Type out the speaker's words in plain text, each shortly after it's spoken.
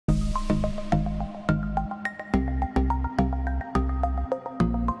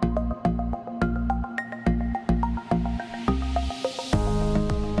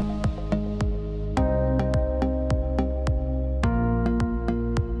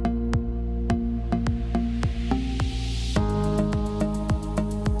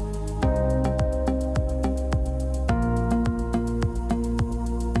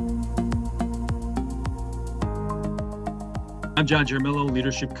I'm John Jaramillo,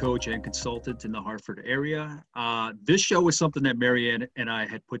 leadership coach and consultant in the Hartford area. This show is something that Maryann and I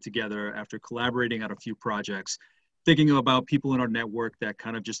had put together after collaborating on a few projects, thinking about people in our network that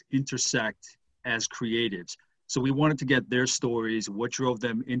kind of just intersect as creatives. So we wanted to get their stories, what drove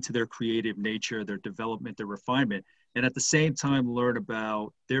them into their creative nature, their development, their refinement, and at the same time learn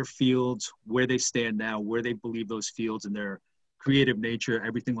about their fields, where they stand now, where they believe those fields and their creative nature,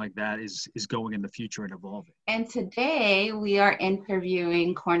 everything like that is going in the future and evolving. And today we are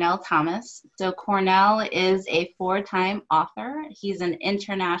interviewing Cornell Thomas. So Cornell is a 4-time author. He's an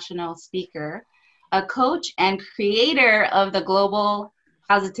international speaker, a coach, and creator of the Global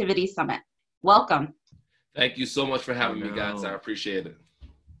Positivity Summit. Welcome. Thank you so much for having me, guys. I appreciate it.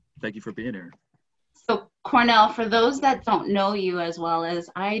 Thank you for being here. So Cornell, for those that don't know you as well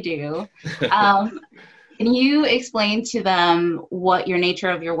as I do, can you explain to them what your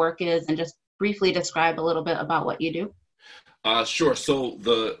nature of your work is and just briefly describe a little bit about what you do? Sure. So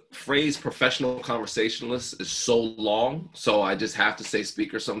the phrase professional conversationalist is so long, so I just have to say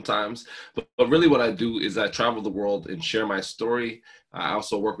speaker sometimes. But really what I do is I travel the world and share my story. I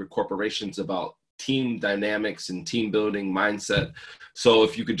also work with corporations about team dynamics and team building mindset. So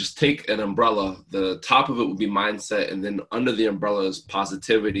if you could just take an umbrella, the top of it would be mindset, and then under the umbrella is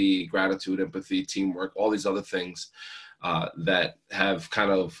positivity, gratitude, empathy, teamwork, all these other things that have kind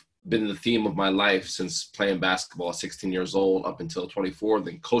of been the theme of my life since playing basketball at 16 years old up until 24,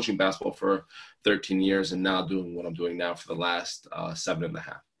 then coaching basketball for 13 years, and now doing what I'm doing now for the last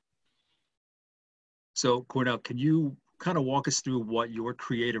 7.5. So Cornell, can you kind of walk us through what your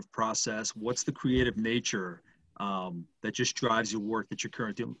creative process, what's the creative nature that just drives your work that you're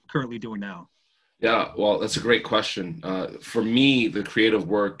currently doing now? Yeah, well, that's a great question. For me, the creative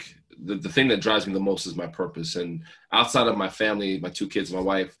work, the thing that drives me the most is my purpose. And outside of my family, my 2 kids, my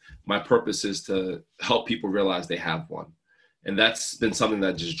wife, my purpose is to help people realize they have one. And that's been something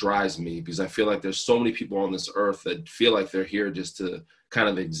that just drives me, because I feel like there's so many people on this earth that feel like they're here just to kind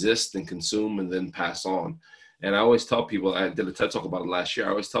of exist and consume and then pass on. And I always tell people, I did a TED Talk about it last year,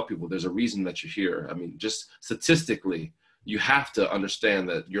 I always tell people there's a reason that you're here. I mean, just statistically, you have to understand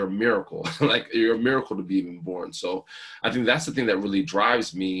that you're a miracle, like you're a miracle to be even born. So I think that's the thing that really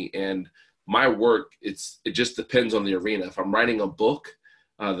drives me. And my work, it just depends on the arena. If I'm writing a book,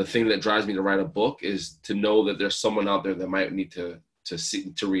 the thing that drives me to write a book is to know that there's someone out there that might need to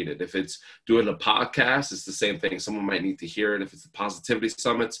read it. If it's doing a podcast, it's the same thing. Someone might need to hear it. If it's the positivity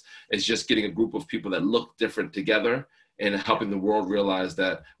summits, it's just getting a group of people that look different together and helping the world realize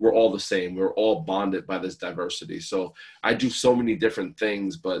that we're all the same. We're all bonded by this diversity. So I do so many different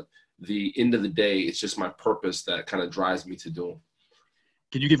things, but the end of the day, it's just my purpose that kind of drives me to do them.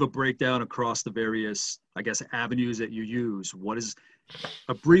 Can you give a breakdown across the various, I guess, avenues that you use? What is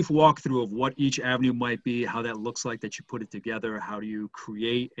a brief walkthrough of what each avenue might be, how that looks like that you put it together, how do you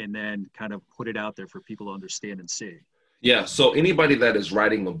create and then kind of put it out there for people to understand and see? Yeah, so anybody that is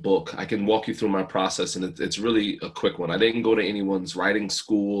writing a book, I can walk you through my process, and it's really a quick one. I didn't go to anyone's writing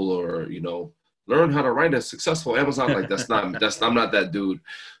school or, learn how to write a successful Amazon. Like I'm not that dude.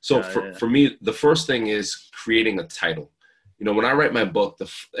 So for me, the first thing is creating a title. When I write my book,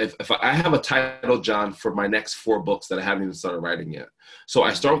 if I have a title, John, for my next 4 books that I haven't even started writing yet. So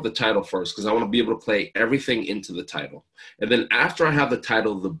I start with the title first because I want to be able to play everything into the title. And then after I have the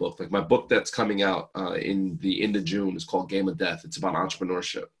title of the book, like my book that's coming out in the end of June is called Game of Death. It's about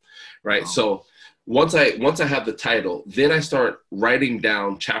entrepreneurship, right? Wow. So once I have the title, then I start writing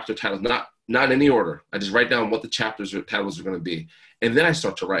down chapter titles, not in any order. I just write down what the chapters or titles are going to be. And then I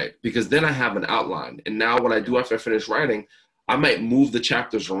start to write, because then I have an outline. And now what I do after I finish writing, I might move the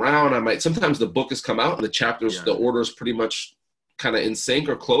chapters around. Sometimes the book has come out and the chapters, the order is pretty much kind of in sync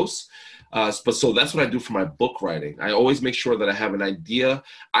or close. So that's what I do for my book writing. I always make sure that I have an idea.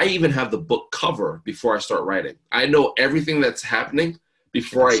 I even have the book cover before I start writing. I know everything that's happening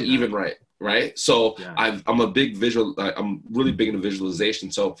before I even write, right? So I'm really big into visualization.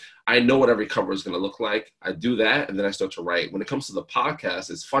 So I know what every cover is going to look like. I do that, and then I start to write. When it comes to the podcast,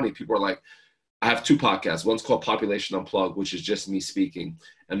 it's funny. People are like, I have 2 podcasts. One's called Population Unplugged, which is just me speaking.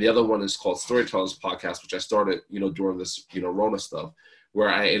 And the other one is called Storytellers Podcast, which I started, during this, Rona stuff, where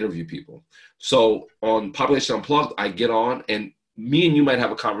I interview people. So on Population Unplugged, I get on, and me and you might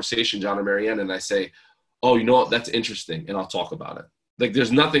have a conversation, John and Maryann, and I say, oh, you know what, that's interesting, and I'll talk about it. Like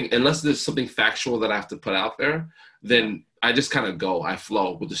there's nothing, unless there's something factual that I have to put out there, then I just kind of go, I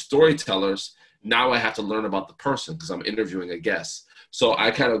flow. With the storytellers, now I have to learn about the person because I'm interviewing a guest. So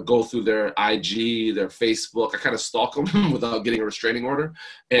I kind of go through their IG, their Facebook. I kind of stalk them without getting a restraining order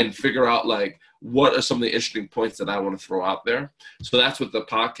and figure out like, what are some of the interesting points that I want to throw out there. So that's with the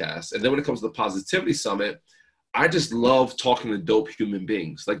podcast. And then when it comes to the Positivity Summit, I just love talking to dope human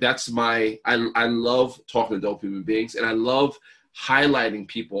beings. Like that's I love talking to dope human beings, and I love highlighting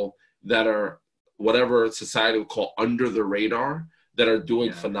people that are whatever society would call under the radar, that are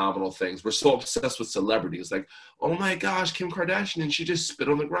doing phenomenal things. We're so obsessed with celebrities. Like, oh my gosh, Kim Kardashian, and she just spit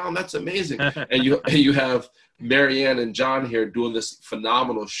on the ground. That's amazing. and you have Maryann and John here doing this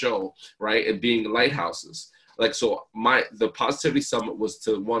phenomenal show, right? And being lighthouses. Like, so the Positivity Summit was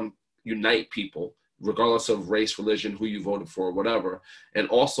to, one, unite people, regardless of race, religion, who you voted for, whatever, and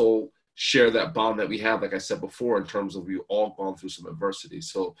also share that bond that we have, like I said before, in terms of we all gone through some adversity.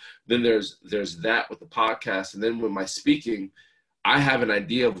 So then there's that with the podcast. And then with my speaking, I have an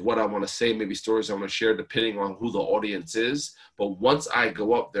idea of what I want to say, maybe stories I want to share, depending on who the audience is. But once I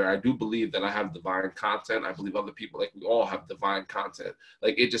go up there, I do believe that I have divine content. I believe other people, like we all have divine content.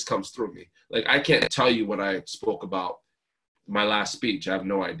 Like it just comes through me. Like I can't tell you what I spoke about my last speech. I have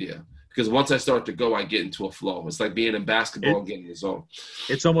no idea. Because once I start to go, I get into a flow. It's like being in basketball and getting in the zone.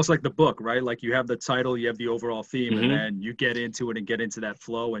 It's almost like the book, right? Like you have the title, you have the overall theme, and then you get into it and get into that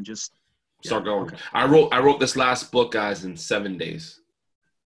flow and just start going. Okay. I wrote this last book, guys, in 7 days.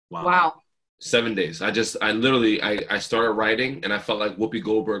 Wow. 7 days. I started writing, and I felt like Whoopi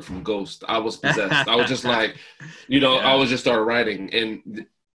Goldberg from Ghost. I was possessed. I was just like, I was just started writing. And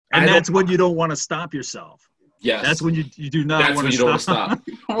that's when you don't want to stop yourself. Yes. That's when you do not want to stop.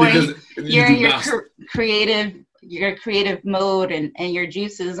 When you're in your creative mode and your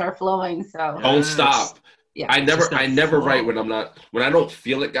juices are flowing. So don't stop. Yeah. I never write when I don't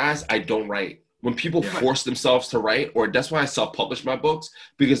feel it, guys, I don't write. When people force themselves to write, or that's why I self-publish my books,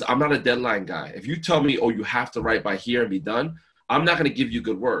 because I'm not a deadline guy. If you tell me, oh, you have to write by here and be done, I'm not going to give you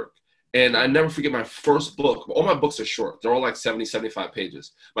good work. And I never forget my first book. All my books are short. They're all like 70, 75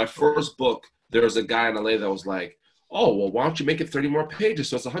 pages. My first book, there was a guy in LA that was like, oh, well, why don't you make it 30 more pages?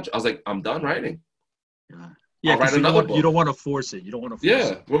 So it's 100. I was like, I'm done writing. Yeah, you don't want to force it. You don't want to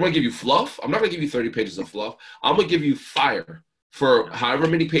force it. We're going to give you fluff. I'm not going to give you 30 pages of fluff. I'm going to give you fire for however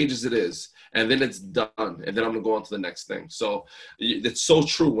many pages it is. And then it's done. And then I'm going to go on to the next thing. So it's so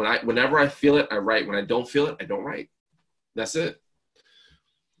true. Whenever I feel it, I write. When I don't feel it, I don't write. That's it.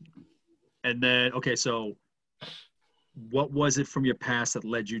 And then, okay, so what was it from your past that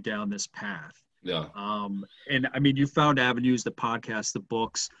led you down this path? Yeah. And I mean, you found avenues, the podcast, the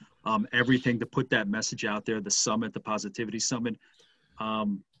books, everything to put that message out there, the summit, the Positivity Summit.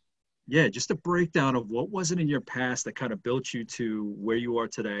 Just a breakdown of what was it in your past that kind of built you to where you are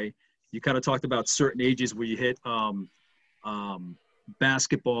today. You kind of talked about certain ages where you hit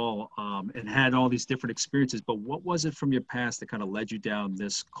basketball and had all these different experiences, but what was it from your past that kind of led you down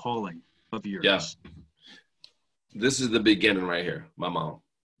this calling of yours? Yeah. This is the beginning right here. My mom.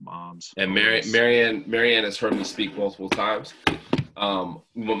 Moms. And Maryann has heard me speak multiple times.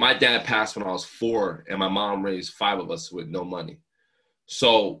 My dad passed when I was 4, and my mom raised 5 of us with no money.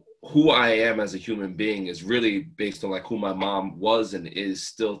 So who I am as a human being is really based on like who my mom was and is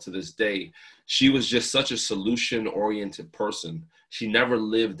still to this day. She was just such a solution-oriented person. She never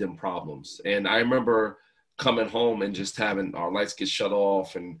lived in problems. And I remember coming home and just having our lights get shut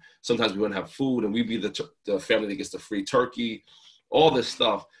off, and sometimes we wouldn't have food, and we'd be the family that gets the free turkey, all this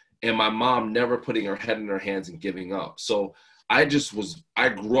stuff. And my mom never putting her head in her hands and giving up. So I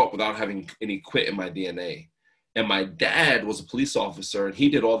grew up without having any quit in my DNA. And my dad was a police officer, and he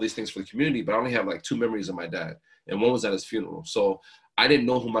did all these things for the community, but I only have like 2 memories of my dad. And one was at his funeral. So I didn't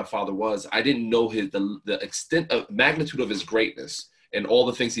know who my father was. I didn't know the extent of magnitude of his greatness and all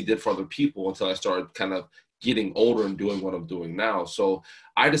the things he did for other people until I started kind of getting older and doing what I'm doing now. So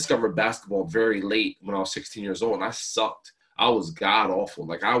I discovered basketball very late when I was 16 years old, and I sucked. I was god awful.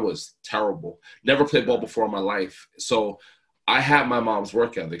 Like I was terrible. Never played ball before in my life. So I had my mom's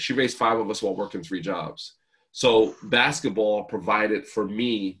work ethic. She raised 5 of us while working 3 jobs. So basketball provided for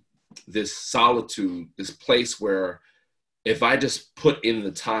me this solitude, this place where if I just put in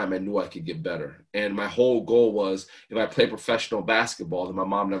the time, I knew I could get better. And my whole goal was if I play professional basketball, then my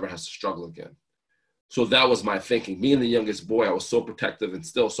mom never has to struggle again. So that was my thinking. Me and the youngest boy, I was so protective and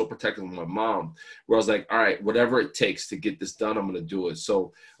still so protective of my mom, where I was like, all right, whatever it takes to get this done, I'm going to do it.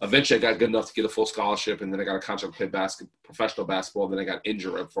 So eventually I got good enough to get a full scholarship, and then I got a contract to play professional basketball. And then I got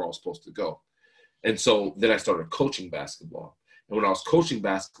injured right before I was supposed to go. And so then I started coaching basketball. And when I was coaching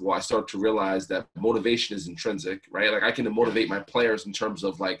basketball, I started to realize that motivation is intrinsic, right? Like I can motivate my players in terms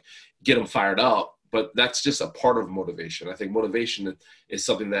of like get them fired up, but that's just a part of motivation. I think motivation is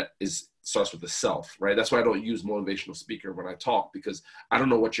something that starts with the self, right? That's why I don't use motivational speaker when I talk, because I don't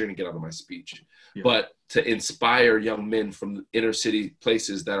know what you're going to get out of my speech. Yeah. But to inspire young men from inner city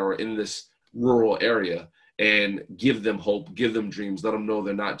places that are in this rural area and give them hope, give them dreams, let them know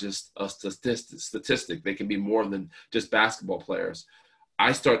they're not just a statistic. They can be more than just basketball players.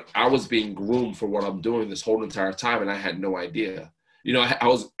 I was being groomed for what I'm doing this whole entire time, and I had no idea. You know, I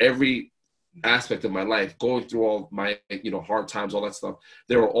was every aspect of my life going through all my, you know, hard times, all that stuff.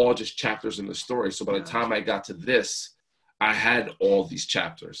 They were all just chapters in the story. So by the time I got to this, I had all these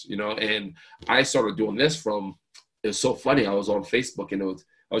chapters, you know, and I started doing this from, it was so funny. I was on Facebook and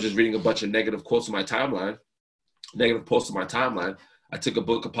I was just reading a bunch of negative quotes on my timeline, negative posts on my timeline. I took a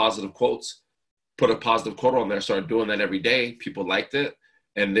book of positive quotes, put a positive quote on there, started doing that every day. People liked it.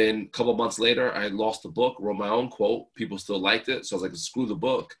 And then a couple of months later, I lost the book, wrote my own quote. People still liked it. So I was like, screw the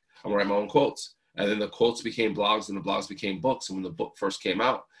book. I'm gonna write my own quotes. And then the quotes became blogs and the blogs became books. And when the book first came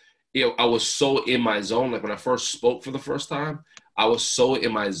out, you know, I was so in my zone. Like when I first spoke for the first time, I was so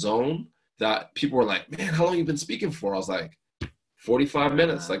in my zone that people were like, man, how long have you been speaking for? I was like, 45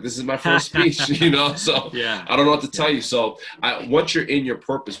 minutes. Like, this is my first speech, you know? So yeah. I don't know what to tell you. So once you're in your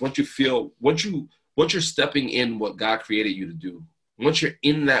purpose, once you're stepping in what God created you to do, once you're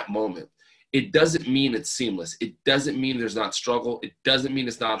in that moment, it doesn't mean it's seamless. It doesn't mean there's not struggle. It doesn't mean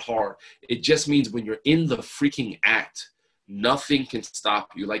it's not hard. It just means when you're in the freaking act, nothing can stop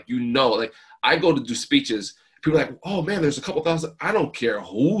you. Like, you know, like I go to do speeches, people are like, oh man, there's a couple thousand. I don't care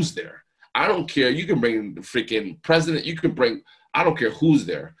who's there. I don't care. You can bring the freaking president. I don't care who's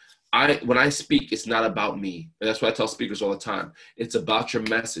there. When I speak, it's not about me. And that's what I tell speakers all the time. It's about your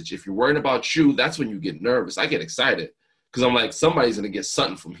message. If you're worried about you, that's when you get nervous. I get excited because I'm like, somebody's going to get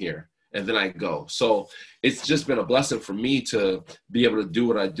something from here. And then I go. So it's just been a blessing for me to be able to do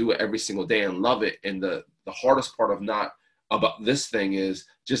what I do every single day and love it. And the hardest part about this thing is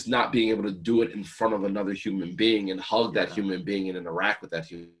just not being able to do it in front of another human being and hug that human being and interact with that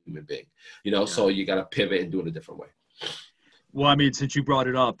human being, you know, so you got to pivot and do it a different way. Well, I mean, since you brought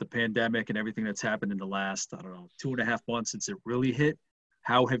it up, the pandemic and everything that's happened in the last, 2.5 months since it really hit,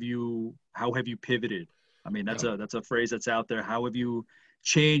 how have you pivoted? I mean, that's a phrase that's out there. How have you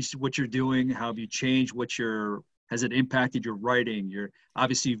changed what you're doing? How have you changed has it impacted your writing? You're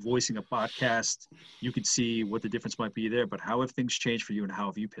obviously voicing a podcast. You can see what the difference might be there, but how have things changed for you and how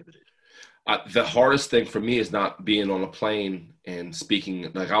have you pivoted? The hardest thing for me is not being on a plane and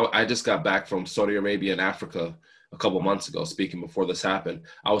speaking. Like I just got back from Saudi Arabia and Africa a couple of months ago, speaking before this happened.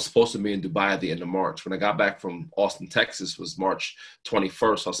 I was supposed to be in Dubai at the end of March. When I got back from Austin, Texas, was March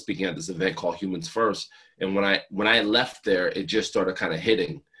 21st. I was speaking at this event called Humans First. And when I left there, it just started kind of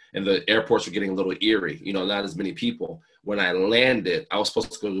hitting. And the airports were getting a little eerie, you know, not as many people. When I landed, I was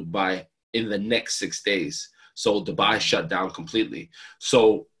supposed to go to Dubai in the next 6 days. So Dubai shut down completely.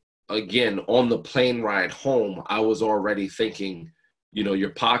 So again, on the plane ride home, I was already thinking, you know,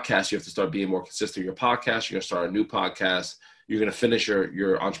 your podcast, you have to start being more consistent. Your podcast, you're going to start a new podcast. You're going to finish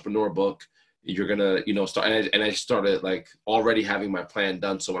your entrepreneur book. You're going to, you know, start. And I started like already having my plan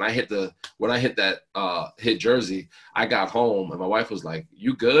done. So when I hit hit Jersey, I got home and my wife was like,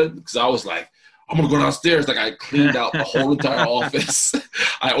 you good? Because I was like, I'm going to go downstairs. Like I cleaned out the whole entire office.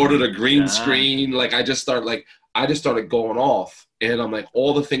 I ordered a green screen. Like I just started going off. And I'm like,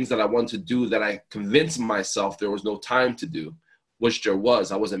 all the things that I wanted to do that I convinced myself there was no time to do, which there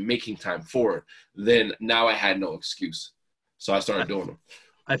was, I wasn't making time for it. Then now I had no excuse. So I started doing them.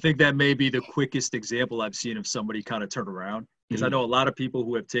 I think that may be the quickest example I've seen of somebody kind of turn around. Because I know a lot of people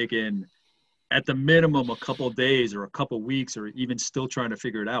who have taken at the minimum a couple of days or a couple of weeks or even still trying to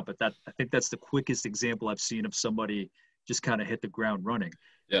figure it out. But I think that's the quickest example I've seen of somebody just kind of hit the ground running.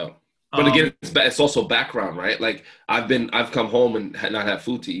 Yeah. But again, it's also background, right? Like I've come home and not had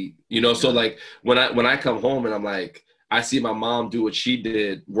food to eat, you know? So like when I come home and I'm like, I see my mom do what she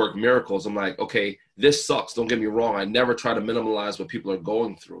did, work miracles. I'm like, okay, this sucks. Don't get me wrong. I never try to minimize what people are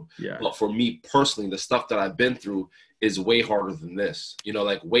going through. Yeah. But for me personally, the stuff that I've been through is way harder than this, you know,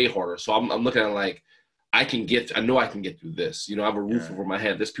 like way harder. So I'm looking at like, I know I can get through this. You know, I have a roof over my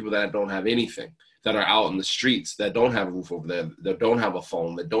head. There's people that don't have anything, that are out in the streets, that don't have a roof over there, that don't have a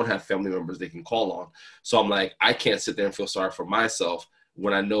phone, that don't have family members they can call on. So I'm like, I can't sit there and feel sorry for myself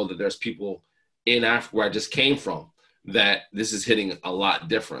when I know that there's people in Africa where I just came from that this is hitting a lot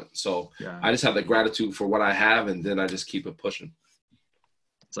different. So I just have the gratitude for what I have, and then I just keep it pushing.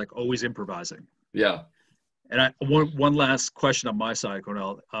 It's like always improvising. Yeah. And one last question on my side,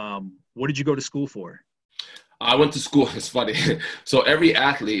 Cornell. What did you go to school for? I went to school. It's funny. So every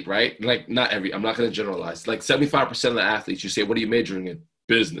athlete, right? Like not every, I'm not going to generalize. Like 75% of the athletes, you say, what are you majoring in?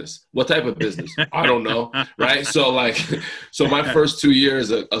 Business. What type of business? I don't know. Right. So my first 2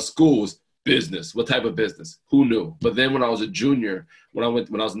 years of school was business. What type of business? Who knew? But then when I was a junior, when I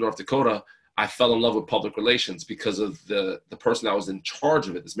was in North Dakota, I fell in love with public relations because of the person that was in charge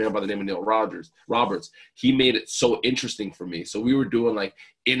of it, this man by the name of Neil Roberts. He made it so interesting for me. So we were doing like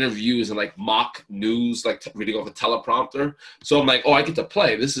interviews and like mock news, like reading off a teleprompter. So I'm like, oh, I get to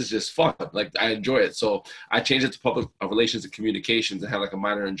play. This is just fun. Like, I enjoy it. So I changed it to public relations and communications and had like a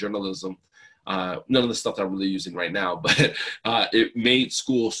minor in journalism. None of the stuff that I'm really using right now, but it made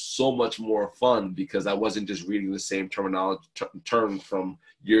school so much more fun because I wasn't just reading the same terminology terms from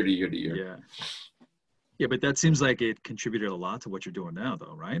year to year to year. Yeah. Yeah, but that seems like it contributed a lot to what you're doing now,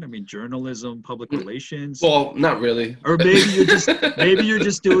 though, right? I mean, journalism, public relations. Well, not really. Or maybe you're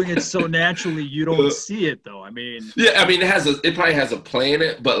just doing it so naturally you don't see it, though. I mean. Yeah, I mean, it probably has a play in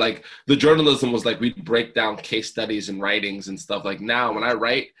it, but like the journalism was like we'd break down case studies and writings and stuff. Like now, when I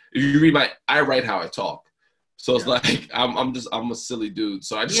write, if you read I write how I talk. So it's like I'm a silly dude,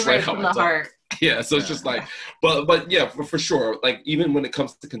 so I just write how I talk. Heart. Yeah, so it's just like, but yeah, for sure. Like even when it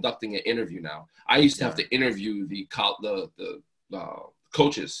comes to conducting an interview now, I used to have to interview the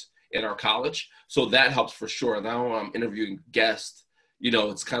coaches in our college, so that helps for sure. Now when I'm interviewing guests,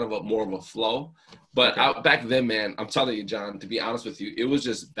 it's kind of more of a flow. But back then, man, I'm telling you, John, to be honest with you, it was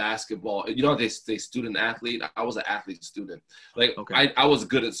just basketball. They say student athlete. I was an athlete student. Like I was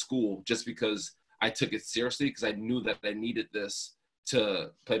good at school just because I took it seriously because I knew that I needed this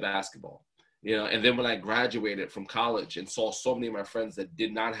to play basketball. And then when I graduated from college and saw so many of my friends that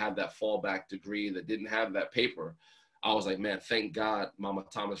did not have that fallback degree, that didn't have that paper, I was like, man, thank God Mama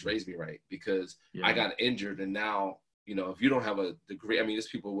Thomas raised me right, because I got injured. And now, if you don't have a degree, I mean, there's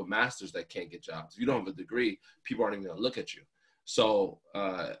people with masters that can't get jobs. If you don't have a degree, people aren't even going to look at you. So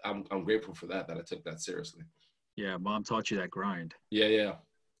I'm grateful for that I took that seriously. Yeah, Mom taught you that grind. Yeah.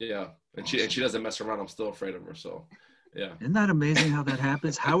 And awesome. she doesn't mess around. I'm still afraid of her. So. Yeah. Isn't that amazing how that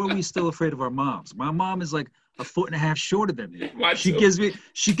happens? How are we still afraid of our moms? My mom is like 1.5 feet shorter than me. She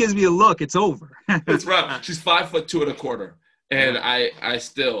gives me a look. It's over. That's right. She's 5'2.25",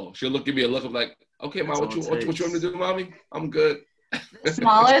 and she'll look at me a look. I'm like, okay, Mom, what you want me to do, Mommy? I'm good. The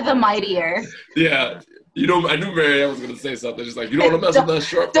smaller, the mightier. Yeah. I knew Maryann was going to say something. Just like, you don't want to mess with us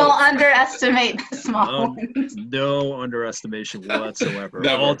short. Don't underestimate the small ones. No underestimation whatsoever.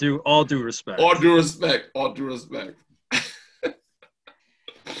 Never. All due respect. All due respect.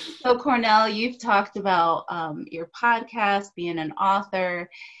 So Cornell, you've talked about your podcast, being an author.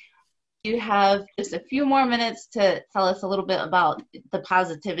 You have just a few more minutes to tell us a little bit about the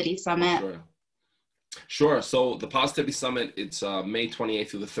Positivity Summit. Sure. So the Positivity Summit, it's May 28th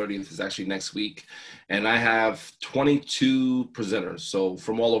through the 30th is actually next week. And I have 22 presenters. So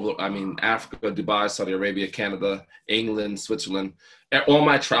from all over, Africa, Dubai, Saudi Arabia, Canada, England, Switzerland. At all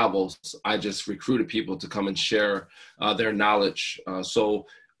my travels, I just recruited people to come and share their knowledge. So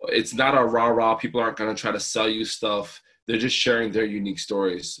it's not a rah-rah. People aren't going to try to sell you stuff. They're just sharing their unique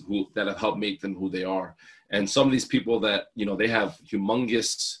stories that have helped make them who they are. And some of these people that, they have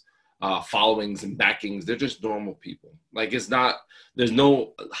humongous followings and backings, they're just normal people. Like there's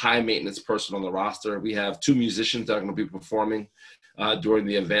no high maintenance person on the roster. We have 2 musicians that are going to be performing during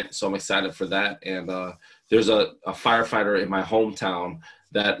the event. So I'm excited for that. And there's a firefighter in my hometown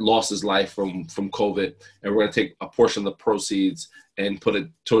that lost his life from COVID. And we're going to take a portion of the proceeds and put it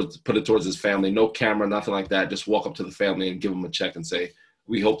towards his family. No camera, nothing like that. Just walk up to the family and give them a check and say,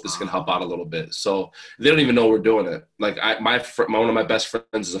 we hope this can help out a little bit. So they don't even know we're doing it. Like one of my best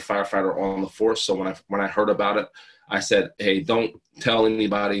friends is a firefighter on the force. So when I heard about it, I said, hey, don't tell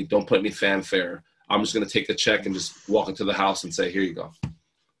anybody, don't put any fanfare. I'm just going to take the check and just walk into the house and say, here you go.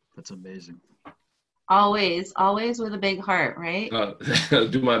 That's amazing. Always with a big heart, right?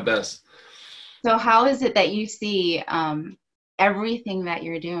 Do my best. So how is it that you see everything that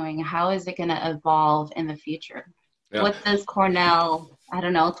you're doing? How is it going to evolve in the future? Yeah. What does Cornell,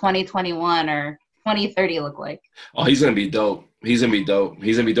 2021 or 2030 look like? Oh, he's going to be dope. He's going to be dope.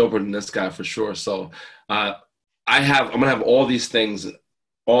 He's going to be doper than this guy for sure. So I'm going to have all these things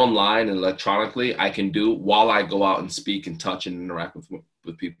online and electronically I can do while I go out and speak and touch and interact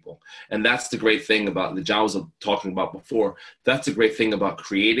with people. And that's the great thing about the John was talking about before. That's the great thing about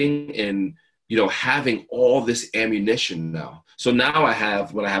creating and, having all this ammunition now. So now when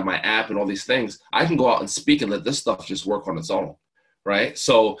I have my app and all these things, I can go out and speak and let this stuff just work on its own. Right.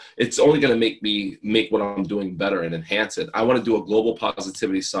 So it's only going to make what I'm doing better and enhance it. I want to do a global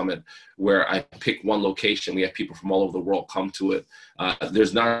positivity summit where I pick one location. We have people from all over the world come to it.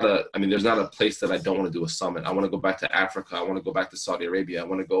 There's not a place that I don't want to do a summit. I want to go back to Africa. I want to go back to Saudi Arabia. I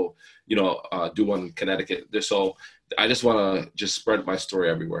want to go, do one in Connecticut. So I just want to just spread my story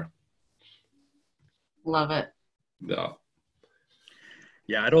everywhere. Love it. Yeah.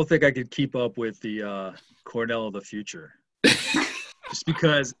 Yeah. I don't think I could keep up with the Cornell of the future. Just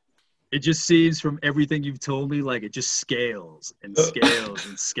because It just seems from everything you've told me, like it just scales and scales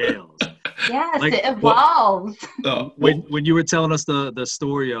and scales. Yes, Like, it evolves. When you were telling us the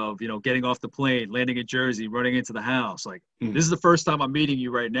story of, getting off the plane, landing in Jersey, running into the house, like this is the first time I'm meeting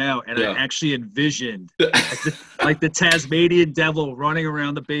you right now, and I actually envisioned like the Tasmanian devil running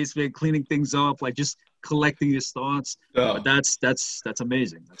around the basement, cleaning things up, like just collecting his thoughts. But that's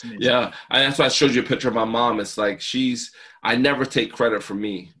amazing. That's amazing. Yeah, that's why I showed you a picture of my mom. It's like I never take credit for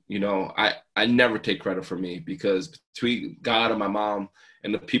me. I never take credit for me, because between God and my mom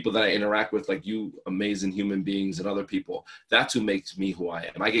and the people that I interact with, like you amazing human beings and other people, that's who makes me who I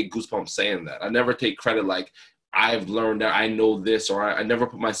am. I get goosebumps saying that. I never take credit like I've learned that I know this, or I never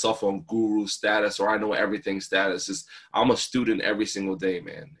put myself on guru status, or I know everything status. I'm a student every single day,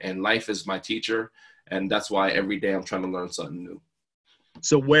 man. And life is my teacher. And that's why every day I'm trying to learn something new.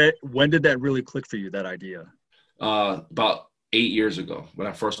 So when did that really click for you, that idea? About 8 years ago, when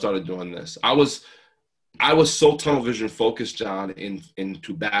I first started doing this. I was so tunnel vision focused, John,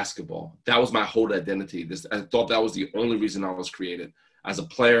 into basketball. That was my whole identity. I thought that was the only reason I was created, as a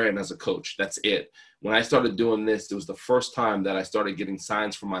player and as a coach. That's it. When I started doing this, it was the first time that I started getting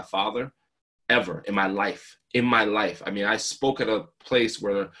signs from my father ever in my life. I mean, I spoke at a place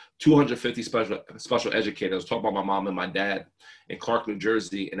where 250 special educators, talking about my mom and my dad in Clark, New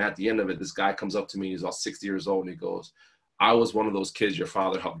Jersey. And at the end of it, this guy comes up to me. He's about 60 years old. And he goes, "I was one of those kids your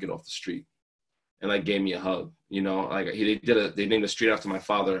father helped get off the street." And like gave me a hug. Like they named a street after my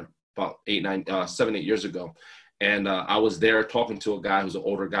father about 7, 8 years ago. And I was there talking to a guy who's an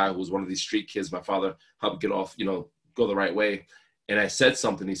older guy who was one of these street kids my father helped get off, go the right way. And I said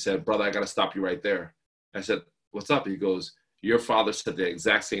something. He said, "Brother, I got to stop you right there." I said, "What's up?" He goes, "Your father said the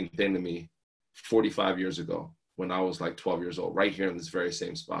exact same thing to me 45 years ago when I was like 12 years old, right here in this very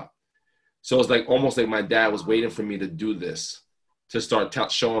same spot." So it's like almost like my dad was waiting for me to do this, to start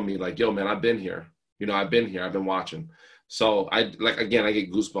showing me like, "Yo, man, I've been here. I've been here. I've been watching." So I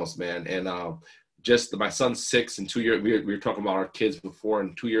get goosebumps, man. And just my son's 6 and 2 years. We were talking about our kids before,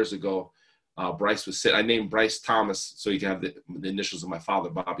 and 2 years ago, Bryce was sitting. I named Bryce Thomas so he can have the initials of my father,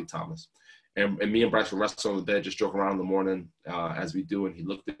 Bobby Thomas. And me and Bryce were wrestling on the bed, just joking around in the morning, as we do. And he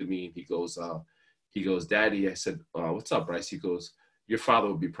looked at me and he goes, "Daddy," I said, "What's up, Bryce?" He goes, "Your father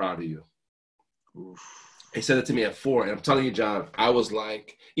would be proud of you." Oof. He said it to me at 4. And I'm telling you, John, I was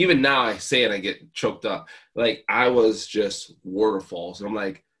like, even now I say it, I get choked up. Like I was just waterfalls. And I'm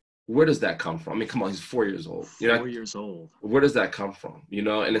like, where does that come from? I mean, come on, he's 4 years old. 4 years old. Where does that come from?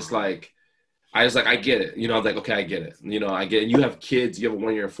 And it's like, I was like, I get it. I'm like, okay, I get it. I get it. And you have kids, you have a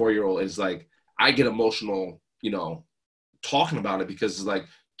 1-year, 4-year-old. It's like, I get emotional, talking about it, because it's like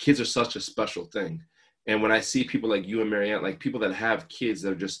kids are such a special thing. And when I see people like you and Maryann, like people that have kids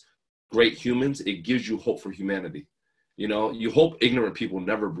that are just great humans, it gives you hope for humanity. You hope ignorant people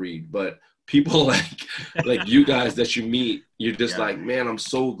never breed, but people like you guys that you meet, you're just like, man, I'm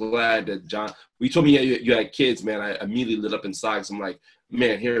so glad that John, we told me you had kids, man. I immediately lit up inside. So I'm like,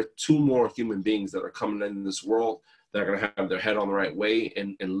 man, here are 2 more human beings that are coming in this world that are going to have their head on the right way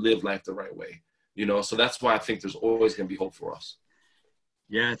and live life the right way. So that's why I think there's always going to be hope for us.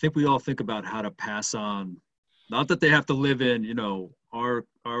 Yeah, I think we all think about how to pass on, not that they have to live in,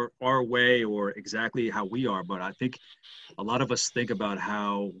 our way or exactly how we are, but I think a lot of us think about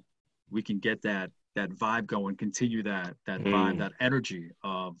how we can get that vibe going, continue that vibe, that energy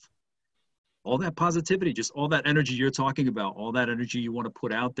of all that positivity, just all that energy you're talking about, all that energy you want to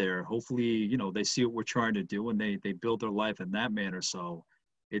put out there. Hopefully, they see what we're trying to do and they build their life in that manner. So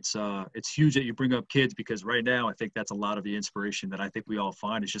it's huge that you bring up kids, because right now I think that's a lot of the inspiration that I think we all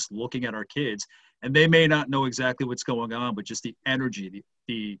find is just looking at our kids, and they may not know exactly what's going on, but just the energy,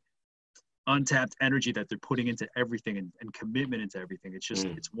 the untapped energy that they're putting into everything and commitment into everything. It's just,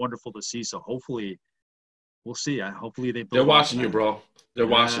 it's wonderful to see. So hopefully we'll see. Hopefully they're watching you, bro. They're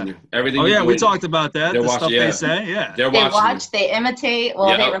watching you. Everything. Oh yeah, we talked about that. The stuff they say. Yeah. They watch, they imitate.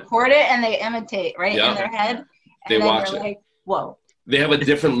 Well, they record it and they imitate in their head. And they watch it. Like, whoa. They have a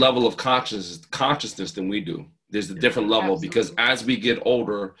different level of consciousness than we do. There's a different level. Absolutely. Because as we get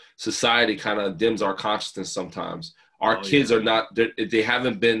older, society kind of dims our consciousness sometimes. Our kids are not, they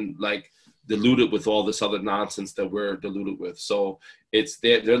haven't been like diluted with all this other nonsense that we're diluted with. So it's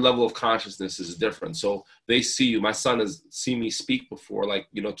their level of consciousness is different. So they see you. My son has seen me speak before, like,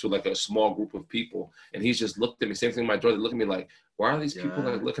 to like a small group of people. And he's just looked at me. Same thing, my daughter looked at me like, why are these people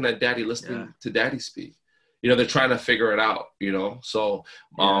like looking at daddy, listening to daddy speak? They're trying to figure it out, So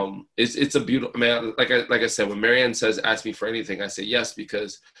it's a beautiful, man. Like I said, when Maryann ask me for anything, I say yes,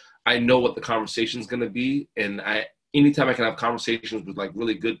 because I know what the conversation is going to be. And anytime I can have conversations with like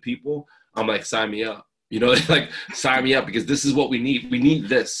really good people, I'm like, sign me up. You know, like, sign me up, because this is what we need. We need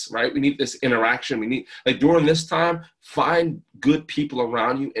this, right? We need this interaction. We need, like, during this time, find good people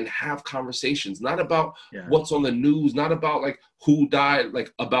around you and have conversations, not about what's on the news, not about like who died,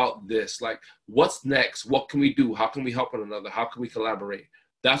 like about this, like what's next? What can we do? How can we help one another? How can we collaborate?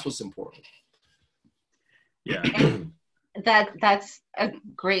 That's what's important. Yeah. That's a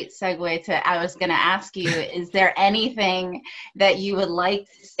great segue to, I was going to ask you, is there anything that you would like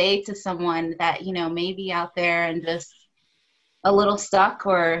to say to someone that, you know, maybe out there and just a little stuck,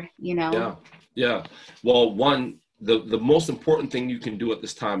 or, you know? Yeah. Well, one, the most important thing you can do at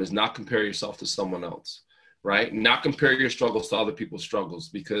this time is not compare yourself to someone else, right? Not compare your struggles to other people's struggles,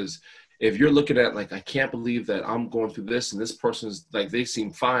 because if you're looking at like, I can't believe that I'm going through this and this person's like, they seem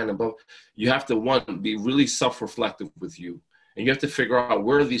fine above, you have to, one, be really self-reflective with you. And you have to figure out,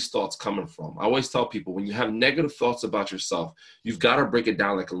 where are these thoughts coming from? I always tell people, when you have negative thoughts about yourself, you've got to break it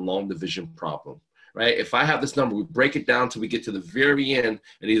down like a long division problem, right? If I have this number, we break it down till we get to the very end,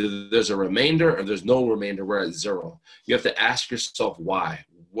 and either there's a remainder or there's no remainder, we're at zero. You have to ask yourself why.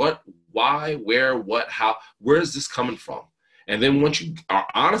 What, why, where, what, how, where is this coming from? And then once you are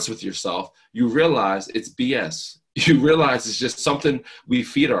honest with yourself, you realize it's BS. You realize it's just something we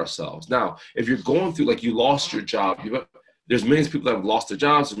feed ourselves. Now, if you're going through, like, you lost your job, there's many people that have lost their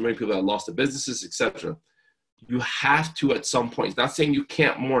jobs, there's many people that have lost their businesses, etc. You have to, at some point, not saying you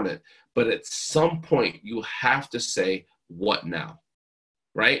can't mourn it, but at some point you have to say, what now?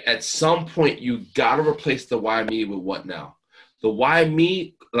 Right? At some point, you got to replace the why me with what now. The why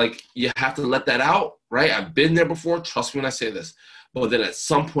me, like, you have to let that out, right? I've been there before. Trust me when I say this. But then at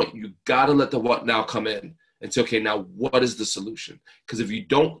some point, you got to let the what now come in and say, okay, now what is the solution? Because if you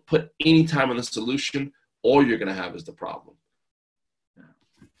don't put any time on the solution, all you're going to have is the problem.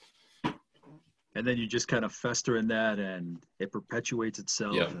 Yeah. And then you just kind of fester in that, and it perpetuates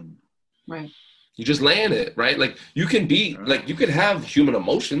itself. Yeah. And Right. You just land it, right? Like, you can be, like, you could have human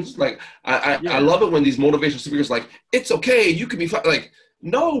emotions. Like, I love it when these motivational speakers like, it's okay, you can be fine. Like,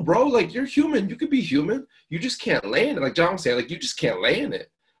 no, bro, like, you're human. You could be human. You just can't land it. Like John was saying, like, you just can't land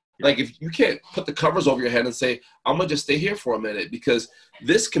it. Like, if you can't put the covers over your head and say, I'm going to just stay here for a minute, because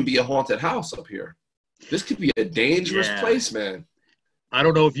this can be a haunted house up here. This could be a dangerous place, man. I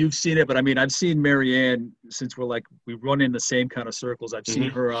don't know if you've seen it, but I mean, I've seen Maryann, since we run in the same kind of circles. I've seen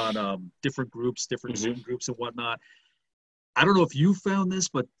her on different groups, different Zoom groups and whatnot. I don't know if you found this,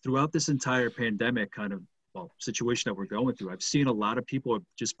 but throughout this entire pandemic kind of situation that we're going through, I've seen a lot of people have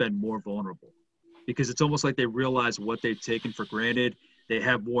just been more vulnerable, because it's almost like they realize what they've taken for granted. They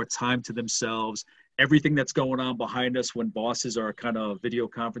have more time to themselves. Everything that's going on behind us when bosses are kind of video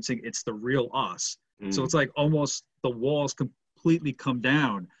conferencing, it's the real us. So it's like almost the walls completely come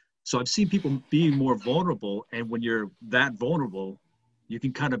down. So I've seen people being more vulnerable, and when you're that vulnerable, you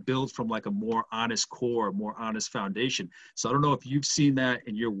can kind of build from like a more honest core, more honest foundation. So I don't know if you've seen that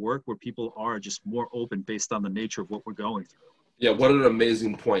in your work, where people are just more open based on the nature of what we're going through. Yeah, what an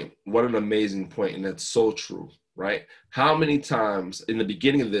amazing point. What an amazing point. And that's so true, right? How many times in the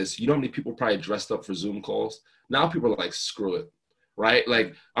beginning of this, you know how many people probably dressed up for Zoom calls? Now people are like, screw it. Right?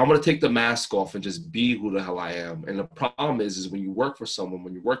 Like, I'm going to take the mask off and just be who the hell I am. And the problem is when you work for someone,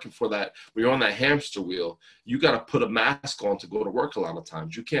 when you're working for that, when you're on that hamster wheel, you got to put a mask on to go to work a lot of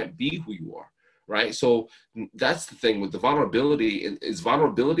times. You can't be who you are. Right? So that's the thing with the vulnerability. It's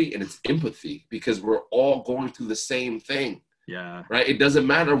vulnerability and it's empathy, because we're all going through the same thing. Yeah. Right? It doesn't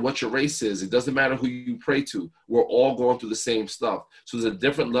matter what your race is. It doesn't matter who you pray to. We're all going through the same stuff. So there's a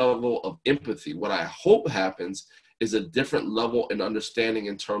different level of empathy. What I hope happens is a different level in understanding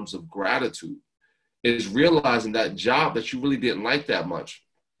in terms of gratitude, is realizing that job that you really didn't like that much,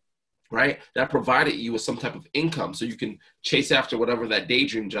 right? That provided you with some type of income so you can chase after whatever that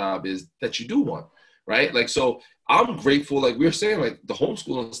daydream job is that you do want, right? Like, so I'm grateful, like we were saying, like the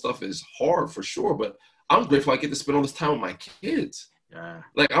homeschooling stuff is hard for sure, but I'm grateful I get to spend all this time with my kids. Yeah.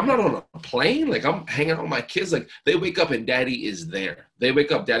 Like, I'm not on a plane. Like, I'm hanging out with my kids. Like, they wake up and daddy is there. They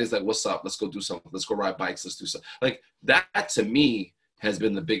wake up, daddy's like, what's up? Let's go do something. Let's go ride bikes. Let's do something. Like, that to me has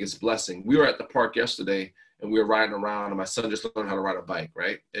been the biggest blessing. We were at the park yesterday and we were riding around, and my son just learned how to ride a bike,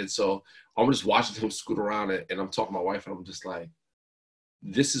 right? And so I'm just watching him scoot around it, and I'm talking to my wife, and I'm just like,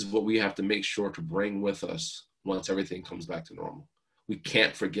 this is what we have to make sure to bring with us once everything comes back to normal. We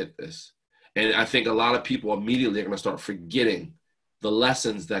can't forget this. And I think a lot of people immediately are going to start forgetting the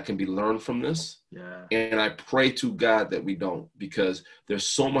lessons that can be learned from this. Yeah. And I pray to God that we don't, because there's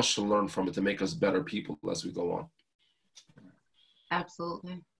so much to learn from it to make us better people as we go on.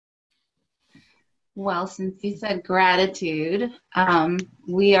 Absolutely. Well, since you said gratitude,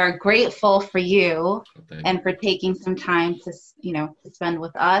 we are grateful for you and for taking some time to, to spend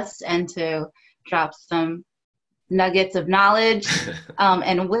with us and to drops some nuggets of knowledge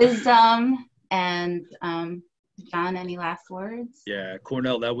and wisdom. And John, any last words? Yeah,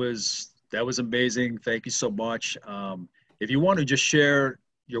 Cornell, that was amazing. Thank you so much. If you want to just share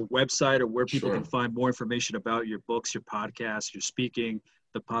your website or where people can find more information about your books, your podcasts, your speaking,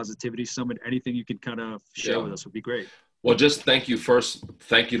 the Positivity Summit, anything you can kind of share with us would be great. Well, just thank you first.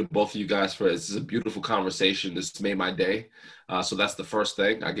 Thank you to both of you guys for this. This is a beautiful conversation. This made my day. So that's the first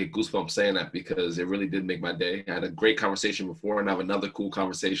thing. I get goosebumps saying that because it really did make my day. I had a great conversation before and I have another cool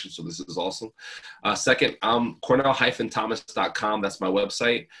conversation. So this is awesome. Second, Cornell-Thomas.com. That's my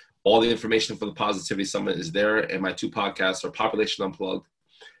website. All the information for the Positivity Summit is there. And my 2 podcasts are Population Unplugged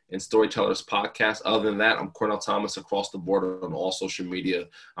and Storytellers Podcast. Other than that, I'm Cornell Thomas across the board on all social media.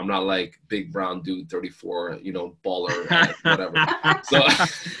 I'm not like big brown dude, 34, baller, whatever. So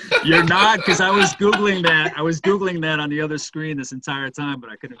you're not, because I was Googling that. I was Googling that on the other screen this entire time, but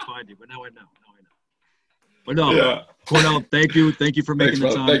I couldn't find you. But now I know. But no, Cornell, thank you. Thank you for making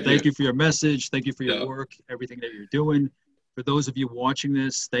the time. Thank you for your message. Thank you for your work, everything that you're doing. For those of you watching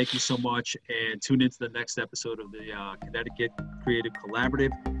this, thank you so much, and tune into the next episode of the Connecticut Creative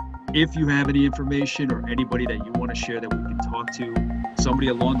Collaborative. If you have any information or anybody that you want to share that we can talk to, somebody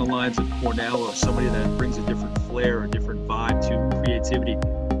along the lines of Cornell or somebody that brings a different flair or different vibe to creativity,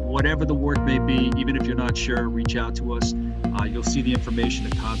 whatever the work may be, even if you're not sure, reach out to us. You'll see the information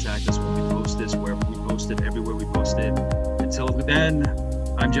to contact us when we post this, wherever we post it, everywhere we post it. Until then,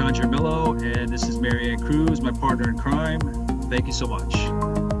 I'm John Jaramillo, and this is Maryann Cruz, my partner in crime. Thank you so much.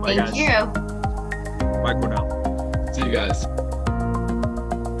 Bye, guys. Thank you. Bye, Cornell. See you guys.